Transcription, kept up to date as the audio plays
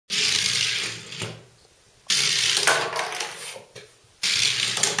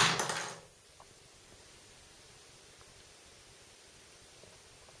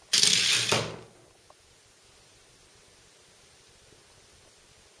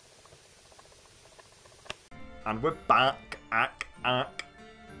And we're back. And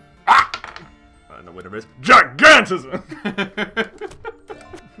the winner is Gigantism!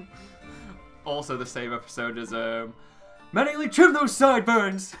 Also the same episode as, manually trim those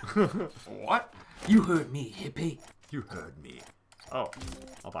sideburns! What? You heard me, hippie. You heard me. Oh,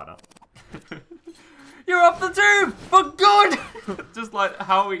 I'll buy that. You're off the tube! For good! Just like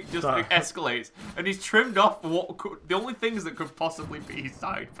how he just escalates. And he's trimmed off the only things that could possibly be his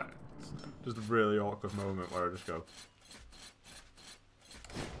sideburns. Just a really awkward moment where I just go...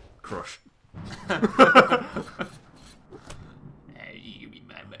 Crush. Hey, you give me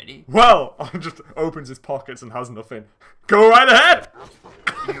my money. Well, just opens his pockets and has nothing. Go right ahead!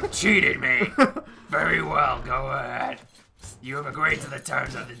 You cheated me. Very well, go ahead. You have agreed to the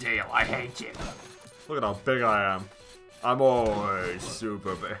terms of the deal. I hate you. Look at how big I am. I'm always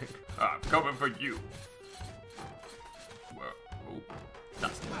super big. I'm coming for you. Whoa. Oh,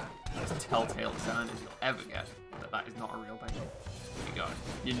 that's as telltale sound as you'll ever get. That is not a real bait. You got it.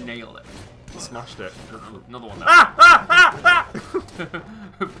 You nailed it. Smashed it. Another one there. Ah!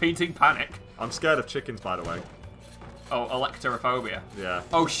 Painting panic. I'm scared of chickens, by the way. Oh, electrophobia. Yeah.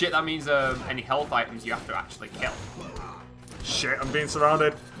 Oh shit, that means any health items you have to actually kill. Shit, I'm being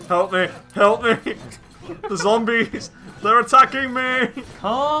surrounded. Help me! Help me! The zombies! They're attacking me!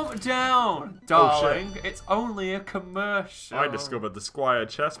 Calm down, darling. Oh, it's only a commercial. I discovered the Squire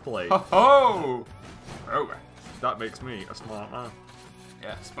chest plate. Ho ho! That makes me a smart man.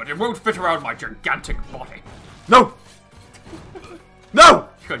 Yes, but it won't fit around my gigantic body. No! No!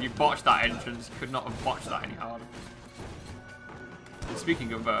 God, you botched that entrance. You could not have botched that any harder. And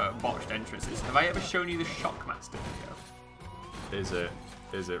speaking of botched entrances, have I ever shown you the Shockmaster video?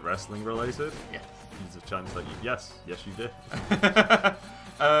 Is it wrestling related? Yeah. There's a chance that you... Yes, you did.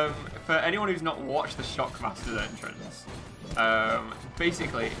 For anyone who's not watched the Shockmaster's entrance,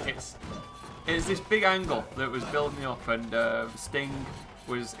 basically it's this big angle that was building up, and Sting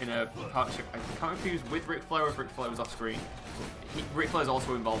was in a partnership. I can't remember if he was with Ric Flair or if Ric Flair was off screen. Ric Flair's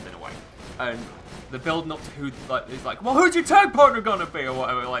also involved in a way, and the building up to who is like, well, who's your tag partner gonna be or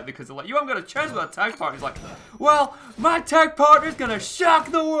whatever, like, because they're like, you haven't got a chance with a tag partner. He's like, well, my tag partner's gonna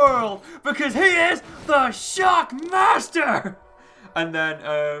shock the world because he is the Shockmaster. And then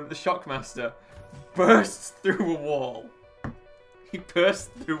the Shockmaster bursts through a wall. He bursts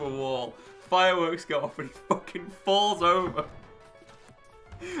through a wall. Fireworks go off and he fucking falls over.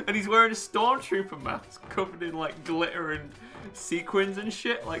 And he's wearing a stormtrooper mask covered in like glitter and sequins and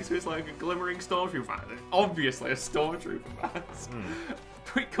shit. Like, so it's like a glimmering stormtrooper mask. Obviously a stormtrooper mask.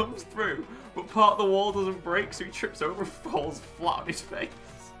 But he comes through, but part of the wall doesn't break, so he trips over and falls flat on his face.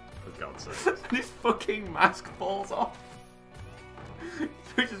 For God's sake. And his fucking mask falls off. So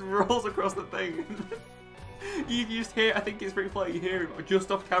he just rolls across the thing. You just hear, I think it's Ric Flair, you hear him just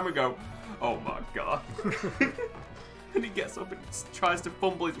off camera go, oh my god. And he gets up and tries to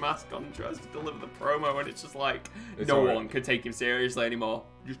fumble his mask on and tries to deliver the promo, and it's just like, no one can take him seriously anymore.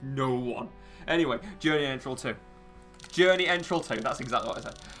 Just no one. Anyway, Journey Entral 2. Journey Entral 2, that's exactly what I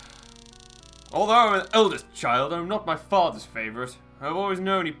said. Although I'm an eldest child, I'm not my father's favourite. I've always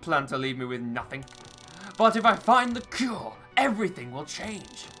known he planned to leave me with nothing. But if I find the cure, everything will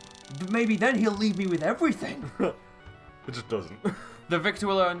change. Maybe then he'll leave me with everything. It just doesn't. The victor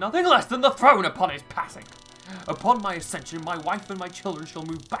will earn nothing less than the throne upon his passing. Upon my ascension, my wife and my children shall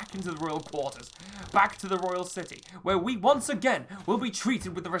move back into the royal quarters, back to the royal city, where we once again will be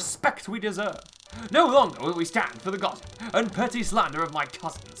treated with the respect we deserve. No longer will we stand for the gossip and petty slander of my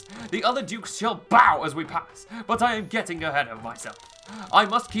cousins. The other dukes shall bow as we pass, but I am getting ahead of myself. I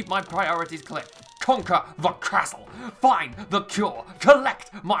must keep my priorities clear. Conquer the castle, find the cure,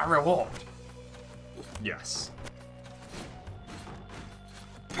 collect my reward. Yes.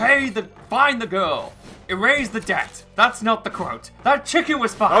 Find the girl, erase the debt. That's not the quote. That chicken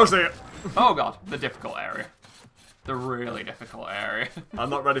was fine. I'll see it. Oh god, the difficult area. The really difficult area. I'm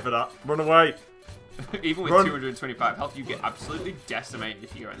not ready for that. Run away. Even with 225 health, you get absolutely decimated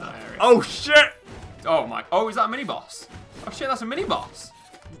if you're in that area. Oh shit! Oh my, oh, is that a mini boss? Oh shit, that's a mini boss.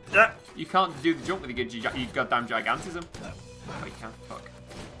 Yeah. You can't do the jump with your goddamn gigantism. Oh, you can. Fuck.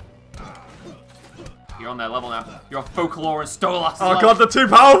 You're on their level now. You're on Folklore and Stolas. Oh god, they're too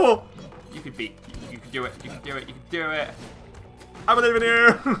powerful! You could beat. You could do it. You could do it. You could do it. I believe in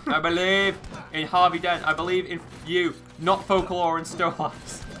you! I believe in Harvey Dent. I believe in you, not Folklore and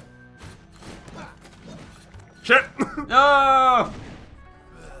Stolas. Shit! No!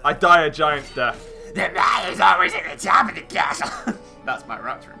 I die a giant's death. The man is always at the top of the castle. That's my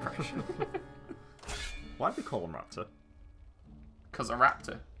raptor impression. Why do they call him Raptor? Because a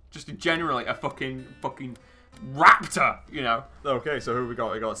raptor. Just generally a fucking raptor, you know. Okay, so who we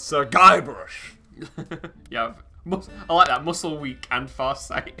got? We got Sir Guybrush. You have I like that, muscle weak and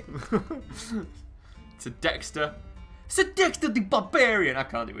farsight. To Dexter. Sir Dexter the Barbarian. I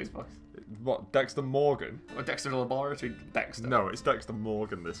can't do his voice. What, Dexter Morgan? Or Dexter the Laboratory Dexter. No, it's Dexter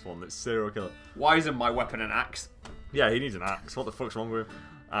Morgan, this one. It's serial killer. Why isn't my weapon an axe? Yeah, he needs an axe. What the fuck's wrong with him?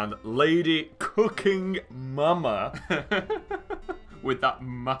 And Lady Cooking Mama. With that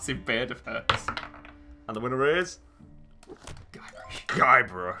massive beard of hers. And the winner is... Guybrush.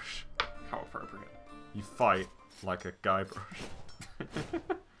 Guybrush. How appropriate. You fight like a Guybrush.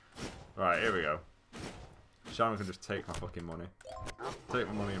 Right, here we go. Sharon can just take my fucking money. Take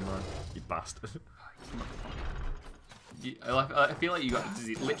my money and run, you bastard. I feel like you got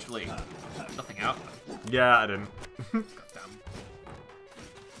literally nothing out. Yeah, I didn't. Goddamn.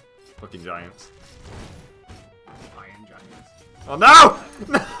 Fucking giants. Iron giants. Oh no!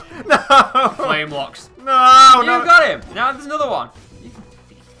 No! Flame locks. No! You got him! Now there's another one. You can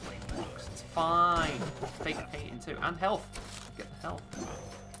defeat flame locks. It's fine. Fake painting too. And health. Get the health.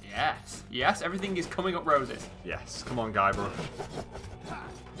 Yes. Yes, everything is coming up roses. Yes, come on, Guybrush.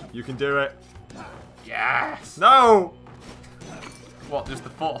 You can do it. Yes! No! What, just the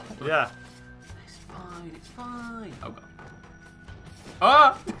four? Yeah. It's fine, it's fine. Oh god.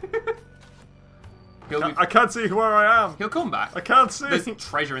 Ah! I can't see where I am. He'll come back. I can't see. There's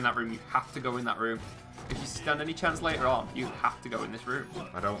treasure in that room. You have to go in that room. If you stand any chance later on, you have to go in this room.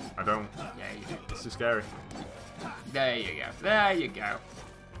 I don't. Yeah, you do. It's too scary. There you go. There you go.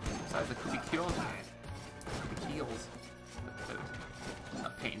 Besides, there could be cures in here. There could be heals.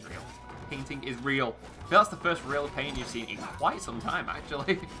 That painting's real. Painting is real. I feel that's the first real painting you've seen in quite some time,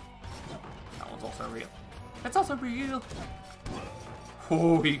 actually. That one's also real. It's also real.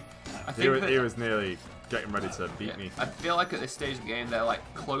 Oh, he was nearly getting ready to beat me. I feel like at this stage of the game, they're like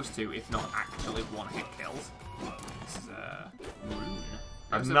close to, if not actually one-hit kills. This is rune.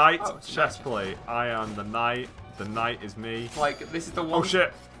 A knight chestplate. I am the knight. The knight is me. Like, this is the one. Oh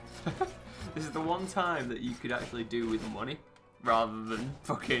shit! This is the one time that you could actually do with money, rather than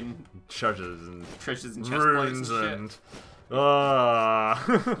fucking treasures and chest plates runes and shit.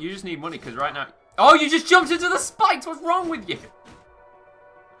 You just need money because right now. Oh, you just jumped into the spikes. What's wrong with you?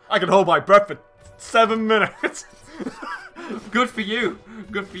 I can hold my breath for 7 minutes. Good for you.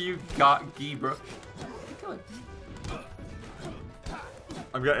 Good for you, Guybrush.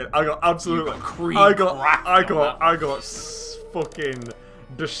 I got absolutely. I got fucking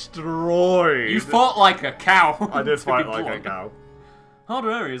destroyed. You fought like a cow. I did fight like a cow. Hard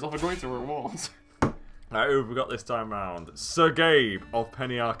areas offer greater rewards. Right, who have we got this time round? Sir Gabe of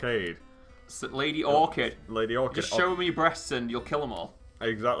Penny Arcade. Lady Orchid. Lady Orchid. Just show me breasts and you'll kill them all.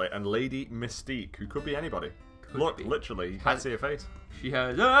 Exactly. And Lady Mystique, who could be anybody. Look, literally, you can't see her face. She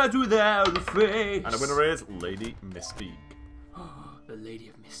has eyes without a face. And the winner is Lady Mystique. The Lady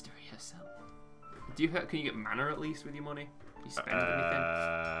of Mystery herself. Can you get mana at least with your money? You spend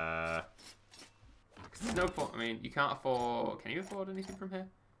anything? There's no point. I mean, you can't afford. Can you afford anything from here?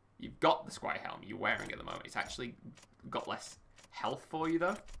 You've got the Squire helm you're wearing at the moment. It's actually got less health for you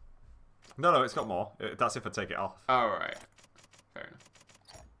though. No, it's got more. That's if I take it off. Oh right, fair enough.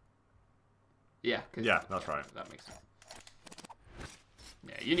 Yeah. Yeah, that's right. That makes sense.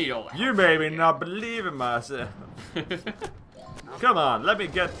 Yeah, you need all that. You made me not believe in myself. Come on, let me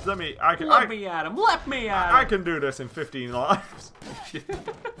at him. Let me at him. I can do this in 15 lives.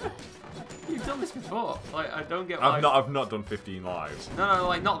 You've done this before. Like, I don't get why. I've not done 15 lives. No,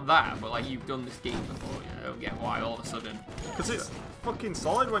 like not that, but like you've done this game before. You know, I don't get why all of a sudden. Because it's fucking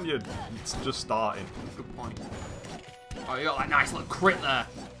solid when you're just starting. Good point. Oh, you got that nice little crit there.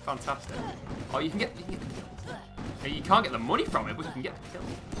 Fantastic. Oh, you can get the kills. You can't get the money from it, but you can get the kills.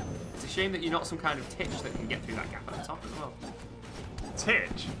 It's a shame that you're not some kind of titch that can get through that gap at the top as well.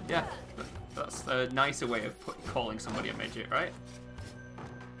 Titch? Yeah, that's a nicer way of calling somebody a midget, right?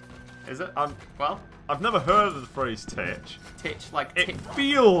 Is it? Well, I've never heard of the phrase titch. Titch, like it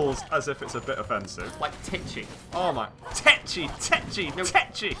feels as if it's a bit offensive. Like titchy. Oh my, tetchy, no,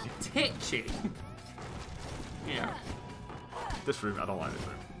 tetchy. Titchy. Yeah. This room, I don't like this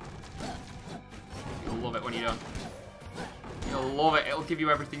room. You'll love it when you're done. You'll love it. It'll give you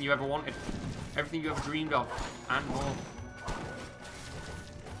everything you ever wanted, everything you ever dreamed of, and more.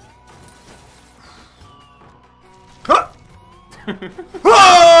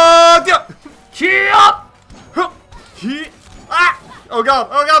 Oh god,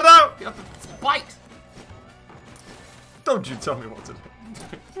 no! Get off the spikes! Don't you tell me what to do.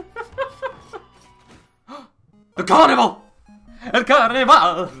 The carnival! El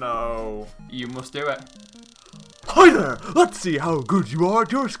carnival! No. You must do it. Hi there! Let's see how good you are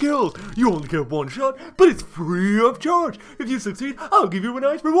at your skills. You only get one shot, but it's free of charge. If you succeed, I'll give you a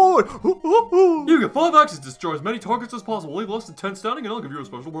nice reward. You get 5 axes to destroy as many targets as possible. Leave less than 10 standing, and I'll give you a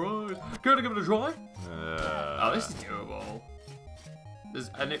special prize. Care to give it a try? Oh, this is doable.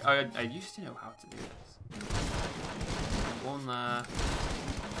 I used to know how to do this. One there,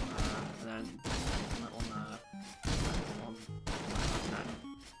 and then one there, one, and then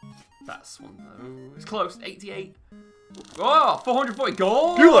that's one there. It's close. 88. Oh, 440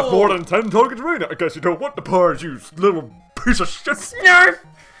 gold! You left more than 10 targets remaining. I guess you don't want the prize, you little piece of shit. Snarf!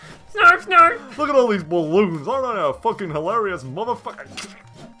 Snarf, snarf! Look at all these balloons. Aren't I a fucking hilarious motherfucker?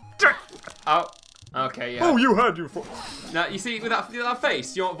 Oh, okay, yeah. Oh, you had your Now, you see, with that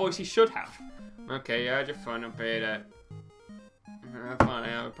face, you know what voice he should have? Okay, you had your fun, I'll pay that. Fine, I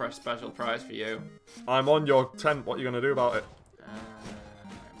have a special prize for you. I'm on your tent. What are you gonna do about it?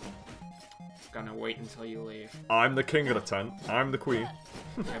 I'm gonna wait until you leave. I'm the king of the tent. I'm the queen.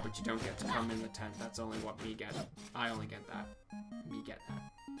 Yeah, but you don't get to come in the tent. That's only what me get. I only get that. Me get that.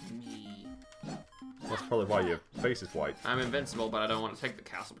 Me. That's probably why your face is white. I'm invincible, but I don't want to take the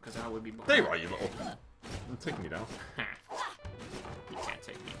castle because I would be bored. There you are, you little. I'm taking you down. You can't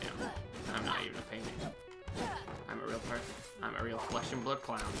take me down. I'm not even a painting. I'm a real person. I'm a real flesh and blood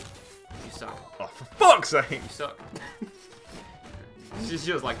clown. You suck. Oh, for fuck's sake! You suck.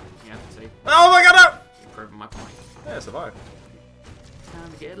 She was like, yeah, see. Oh my god, no! You're proving my point. Yeah, I survived.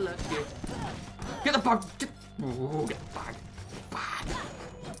 Time to get lucky. Get the bag! Ooh, get the bag. Bag.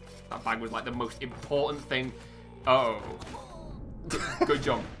 That bag was like the most important thing. Oh. Good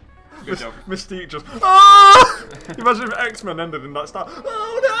jump. Good job. Mystique just. Oh! Imagine if X-Men ended in that style.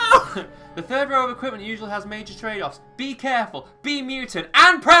 Oh no! The third row of equipment usually has major trade-offs. Be careful, be mutant,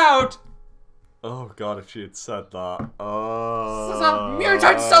 and proud! Oh god, if she had said that. Oh. This is a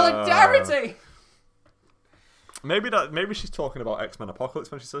mutant solidarity! Maybe she's talking about X-Men Apocalypse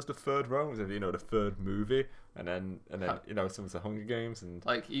when she says the third row, you know, the third movie, and then you know, some of the Hunger Games and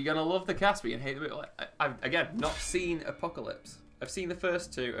like you're gonna love the cast, but you hate the movie. Like, I've again not seen Apocalypse. I've seen the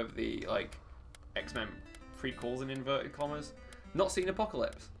first two of the like X-Men prequels in inverted commas. Not seen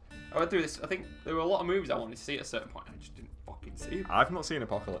Apocalypse. I went through this. I think there were a lot of movies I wanted to see at a certain point. I just didn't fucking see it. I've not seen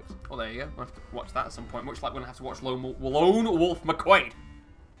Apocalypse. Well, there you go. I'll have to watch that at some point. Much like when I have to watch Lone Wolf McQuaid.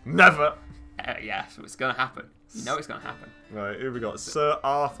 Never. Yeah, so it's gonna happen. You know it's gonna happen. Right, here we got Sir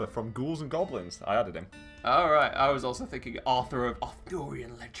Arthur from Ghouls and Goblins. I added him. Alright, I was also thinking Arthur of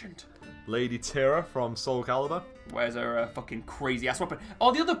Arthurian legend. Lady Tira from Soul Calibur. Where's her fucking crazy ass weapon?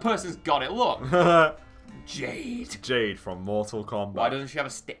 Oh, the other person's got it, look! Jade. Jade from Mortal Kombat. Why doesn't she have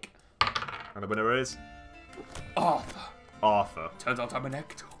a stick? And the winner is... Arthur. Arthur. Turns out I'm an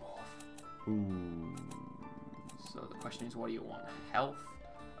ectomorph. Ooh. So the question is, what do you want? Health?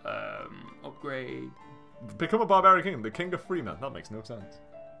 Upgrade? Become a barbarian king, the king of freemen. That makes no sense.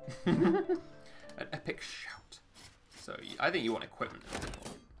 An epic shout. So I think you want equipment.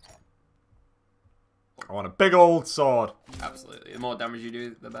 I want a big old sword. Absolutely. The more damage you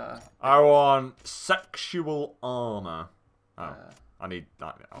do, the better. I want sexual armor. Oh, I need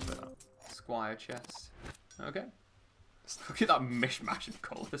that. I'll do that. Squire chest. Okay. Look at that mishmash of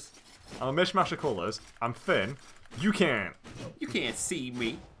colours. I'm a mishmash of colours. I'm thin. You can't. You can't see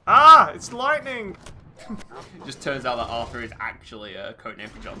me. Ah! It's lightning! It just turns out that Arthur is actually a codename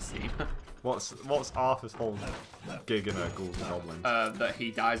for John Cena. What's Arthur's whole gig in Ghouls and Goblins? That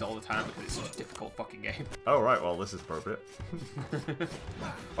he dies all the time because it's such a difficult fucking game. Oh right, well this is appropriate.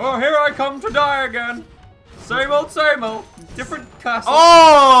 Oh, here I come to die again! Same old, different castle.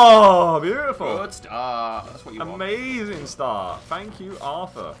 Oh, beautiful! Good start. That's what you want. Amazing start. Thank you,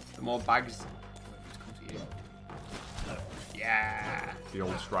 Arthur. The more bags just come to you. Yeah. The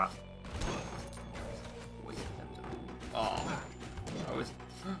old strap. Wait, oh, I was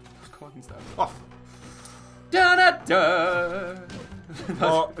coins though. Oh. Da da da.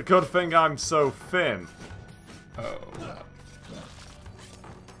 Oh, good thing I'm so thin. Oh.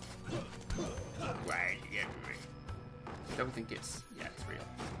 Why you get me? I don't think it's. Yeah, it's real.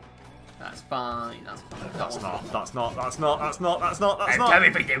 That's fine. That's fine. That's not. I'm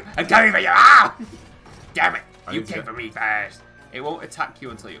coming for you. I'm coming for you. Ah! Damn it! You came for me first. It won't attack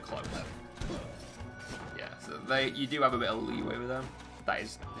you until you're close. Yeah, so you do have a bit of leeway with them. That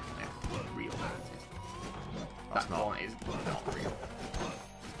is real. That one is not real.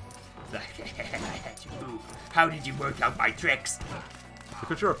 How did you work out my tricks?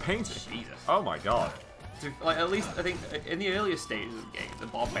 Because you're a painter. Jesus. Oh my god. Like at least I think in the earlier stages of the game, the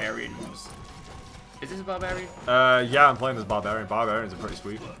barbarians Is this a barbarian? Yeah, I'm playing as barbarian. Barbarians are pretty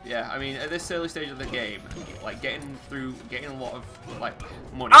sweet. Yeah, I mean, at this early stage of the game, like getting a lot of like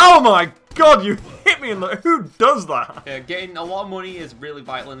money. Oh my god, you hit me in the. Who does that? Yeah, getting a lot of money is really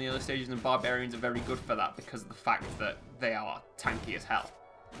vital in the early stages, and barbarians are very good for that because of the fact that they are tanky as hell.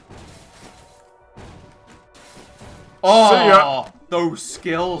 Oh, those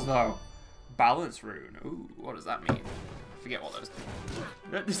skills though. Balance rune. Ooh, what does that mean? I forget what those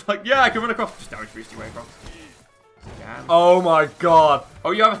do. Just like, yeah, I can run across. Just damage boost your way across. Damn. Oh my god.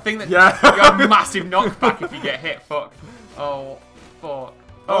 Oh, you have a thing that. Yeah. You have massive knockback if you get hit. Fuck. Oh, fuck.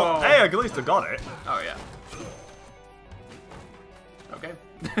 Oh, hey, at least I got it. Oh yeah. Okay.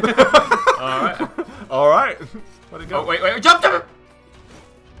 All right. All right. Where'd it go? Oh wait, jump! Shit.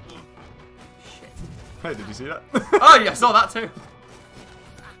 Hey, did you see that? Oh yeah, I saw that too.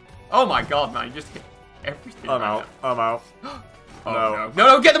 Oh my god, man, you just hit everything. I'm out. I'm out. Oh, no.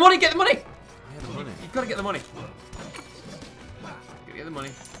 No, get the money, get the money! Money. You've got to get the money. Get the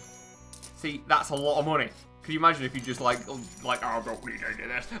money. See, that's a lot of money. Can you imagine if you just like, oh, I don't need any of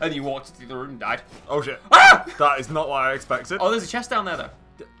this, and you walked through the room and died? Oh shit. Ah! That is not what I expected. Oh, there's a chest down there though.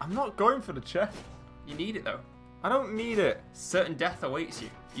 I'm not going for the chest. You need it though. I don't need it. Certain death awaits you.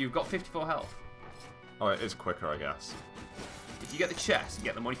 You've got 54 health. Oh, it is quicker, I guess. If you get the chest and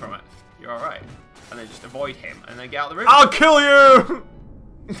get the money from it, you're alright. And then just avoid him and then get out of the room. I'll kill you!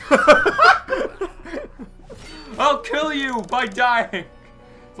 I'll kill you by dying!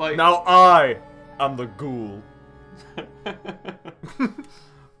 It's like, Now I am the ghoul.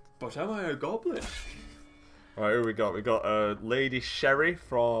 but am I a goblin? Right, who we got? We got Lady Sherry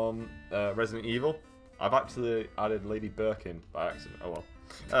from Resident Evil. I've actually added Lady Birkin by accident. Oh well.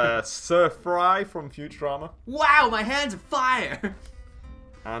 Sir Fry from Futurama. Wow, my hands are fire!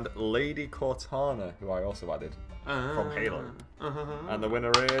 And Lady Cortana, who I also added from Halo. And the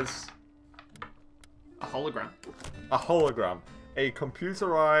winner is a hologram. a hologram. A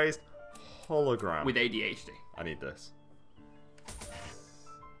computerized hologram. With ADHD. I need this.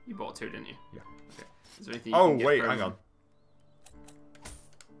 You bought two, didn't you? Yeah. Okay. Is there anything you Oh, can get wait, from... hang on.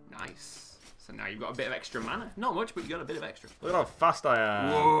 Nice. So now you've got a bit of extra mana. Not much, but you got a bit of extra. Look at how fast I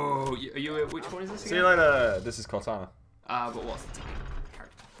am. Whoa! Are you which one is this again? See you later. This is Cortana. But what's the type?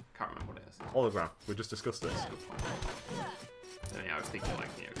 Can't remember what it is. Hologram. We just discussed this. Good point. I was thinking like,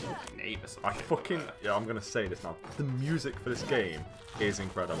 Nate or something. I fucking... Yeah, I'm going to say this now. The music for this game is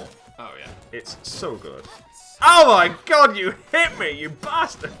incredible. Oh, yeah. It's so good. Oh my god, you hit me, you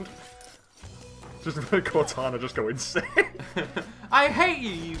bastard! Just make Cortana just go insane. I hate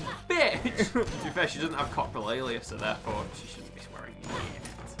you, you bitch! To be fair, she doesn't have coprolalia, so therefore she shouldn't be swearing yet.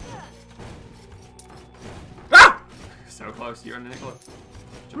 Ah! So close, you're under Nicola.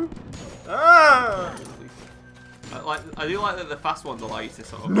 Ah! I do like that the fast ones allow you to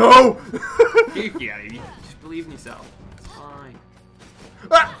sort of... No! You just believe in yourself. It's fine.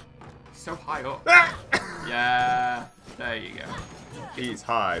 Ah! So high up. Ah! Yeah, there you go. He's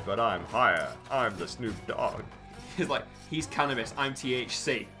high, but I'm higher. I'm the Snoop Dogg. He's like, he's cannabis, I'm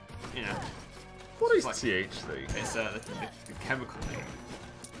THC. You know. What is like, THC? It's the chemical name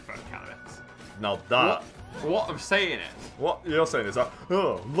for cannabis. Now that... What I'm saying is... What you're saying is that,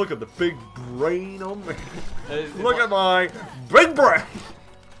 oh, look at the big brain on me. Look like, at my big brain.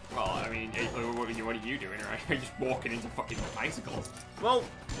 Well, I mean, what are you doing, right? You're just walking into fucking bicycles. Well,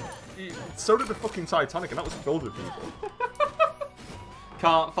 so did the fucking Titanic, and that was filled with people.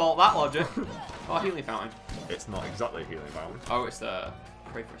 Can't fault that logic. Oh, healing fountain. It's not exactly a healing fountain. Oh, it's the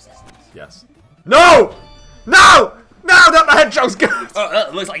pray for assistance. Yes. No! No! No, not the hedgehog's good! Oh,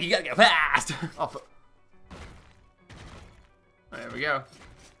 looks like you gotta go fast! Oh, there we go.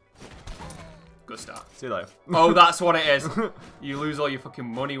 Good start. see you later. Oh, that's what it is. You lose all your fucking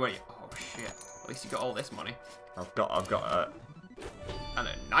money when you... Oh, shit. At least you got all this money. I've got And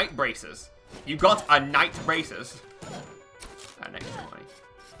a knight braces. You got a knight braces. And extra money.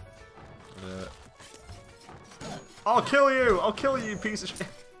 I'll kill you! I'll kill you, piece of shit!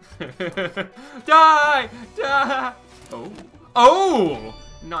 Die! Die! Oh. Oh!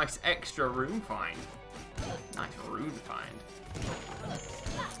 Nice extra rune find. Nice rune find.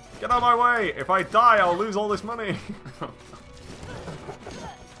 Get out of my way! If I die, I'll lose all this money!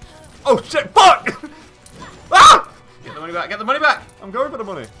 Oh shit, fuck! Ah! Get the money back, get the money back! I'm going for the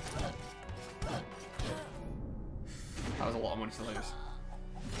money. That was a lot of money to lose.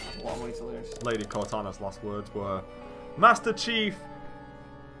 That was a lot of money to lose. Lady Cortana's last words were, Master Chief,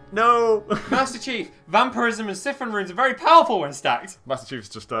 no! Master Chief, vampirism and siphon runes are very powerful when stacked. Master Chief's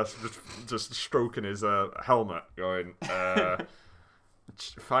just stroking his helmet, going,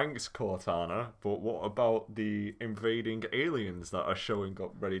 Thanks, Cortana, but what about the invading aliens that are showing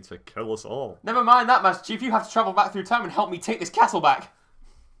up ready to kill us all? Never mind that, Master Chief. You have to travel back through time and help me take this castle back.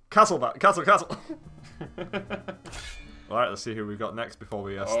 Castle. Alright, let's see who we've got next before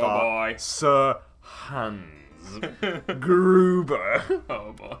we start. Boy. Sir Hans Gruber.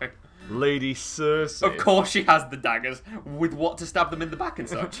 Oh boy. Lady Cersei. Of course she has the daggers, with what to stab them in the back and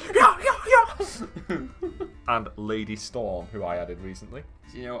such. And Lady Storm, who I added recently.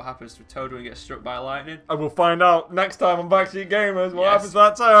 Do you know what happens to a toad when he gets struck by lightning? And we'll find out next time on Backseat Gamers what Yes. happens to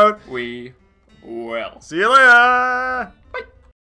that toad. We will. See you later!